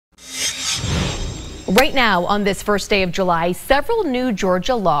Right now, on this first day of July, several new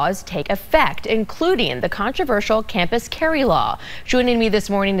Georgia laws take effect, including the controversial campus carry law. Joining me this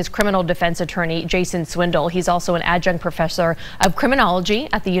morning is criminal defense attorney Jason Swindle. He's also an adjunct professor of criminology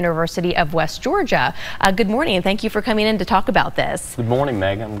at the University of West Georgia. Good morning, and thank you for coming in to talk about this. Good morning,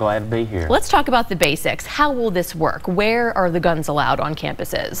 Megan. I'm glad to be here. Let's talk about the basics. How will this work? Where are the guns allowed on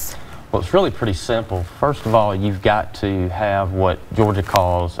campuses? Well, it's really pretty simple. First of all, you've got to have what Georgia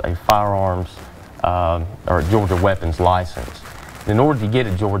calls a firearms or a Georgia weapons license. In order to get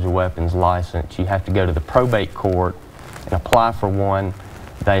a Georgia weapons license, you have to go to the probate court and apply for one.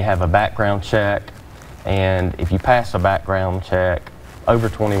 They have a background check, and if you pass a background check over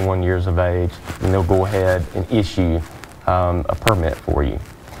 21 years of age, then they'll go ahead and issue a permit for you.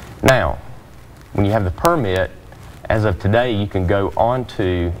 Now, when you have the permit, as of today, you can go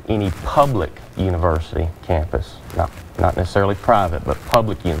onto any public university campus, not necessarily private, but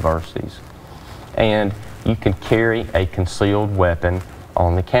public universities, and you can carry a concealed weapon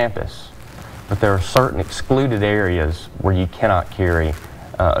on the campus. But there are certain excluded areas where you cannot carry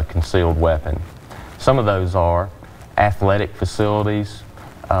a concealed weapon. Some of those are athletic facilities,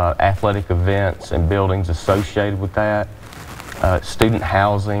 athletic events and buildings associated with that, student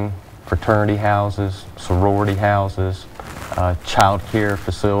housing, fraternity houses, sorority houses, child care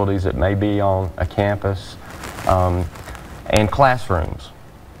facilities that may be on a campus, and classrooms.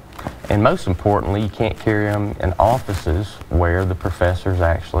 And most importantly, you can't carry them in offices where the professors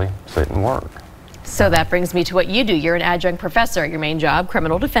actually sit and work. So that brings me to what you do. You're an adjunct professor. Your main job,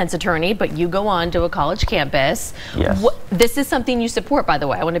 criminal defense attorney, but you go on to a college campus. Yes. This is something you support, by the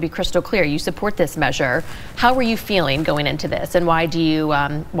way. I want to be crystal clear. You support this measure. How are you feeling going into this, and why do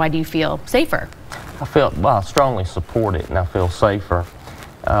you feel safer? I strongly support it, and I feel safer.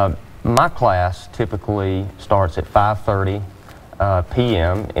 My class typically starts at 5:30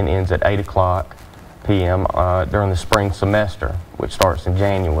 p.m. and ends at 8 o'clock p.m. During the spring semester, which starts in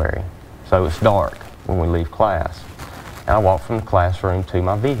January. So it's dark when we leave class. And I walk from the classroom to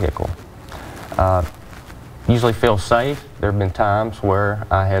my vehicle. Usually feel safe. There have been times where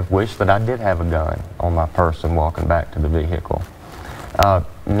I have wished that I did have a gun on my person walking back to the vehicle.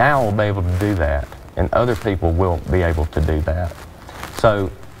 Now we'll be able to do that, and other people will be able to do that. So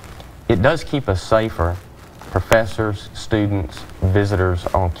it does keep us safer, professors, students, visitors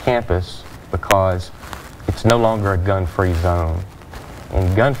on campus, because it's no longer a gun-free zone.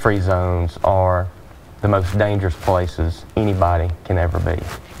 And gun-free zones are the most dangerous places anybody can ever be.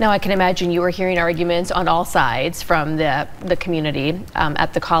 Now, I can imagine you are hearing arguments on all sides from the community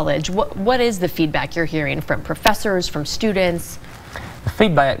at the college. What is the feedback you're hearing from professors, from students? The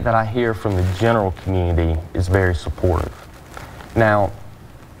feedback that I hear from the general community is very supportive. Now,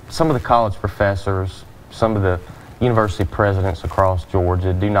 some of the college professors, some of the university presidents across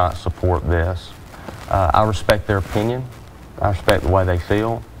Georgia do not support this. I respect their opinion. I respect the way they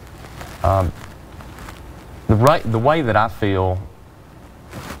feel. The way that I feel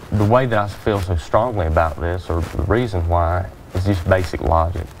so strongly about this, or the reason why, is just basic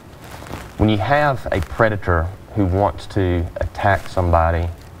logic. When you have a predator who wants to attack somebody,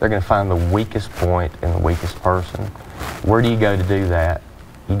 they're going to find the weakest point in the weakest person. Where do you go to do that?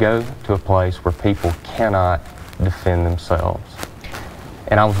 You go to a place where people cannot defend themselves.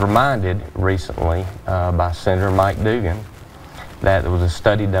 And I was reminded recently by Senator Mike Dugan that there was a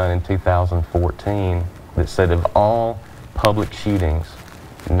study done in 2014 that said of all public shootings,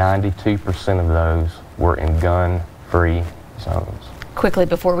 92% of those were in gun-free zones. Quickly,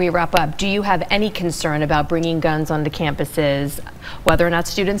 before we wrap up, do you have any concern about bringing guns onto campuses, whether or not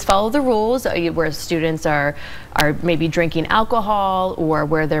students follow the rules, where students are maybe drinking alcohol, or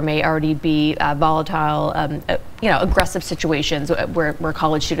where there may already be volatile, aggressive situations where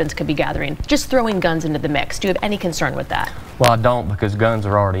college students could be gathering? Just throwing guns into the mix. Do you have any concern with that? Well, I don't, because guns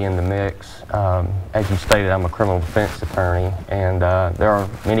are already in the mix. As you stated, I'm a criminal defense attorney, and there are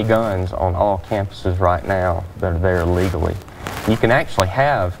many guns on all campuses right now that are there legally. You can actually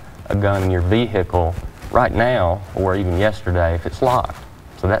have a gun in your vehicle right now, or even yesterday, if it's locked.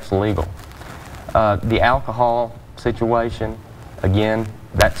 So that's legal. The alcohol situation, again,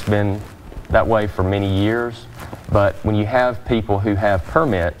 that's been that way for many years. But when you have people who have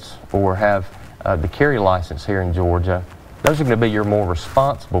permits or have the carry license here in Georgia, those are going to be your more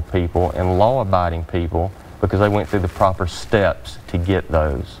responsible people and law-abiding people, because they went through the proper steps to get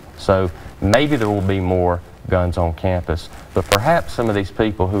those. So maybe there will be more guns on campus, but perhaps some of these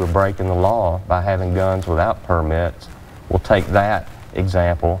people who are breaking the law by having guns without permits will take that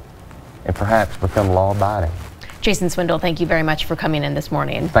example and perhaps become law-abiding. Jason Swindle, thank you very much for coming in this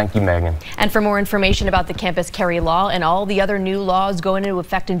morning. Thank you, Megan. And for more information about the campus carry law and all the other new laws going into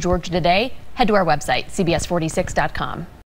effect in Georgia today, head to our website, CBS46.com.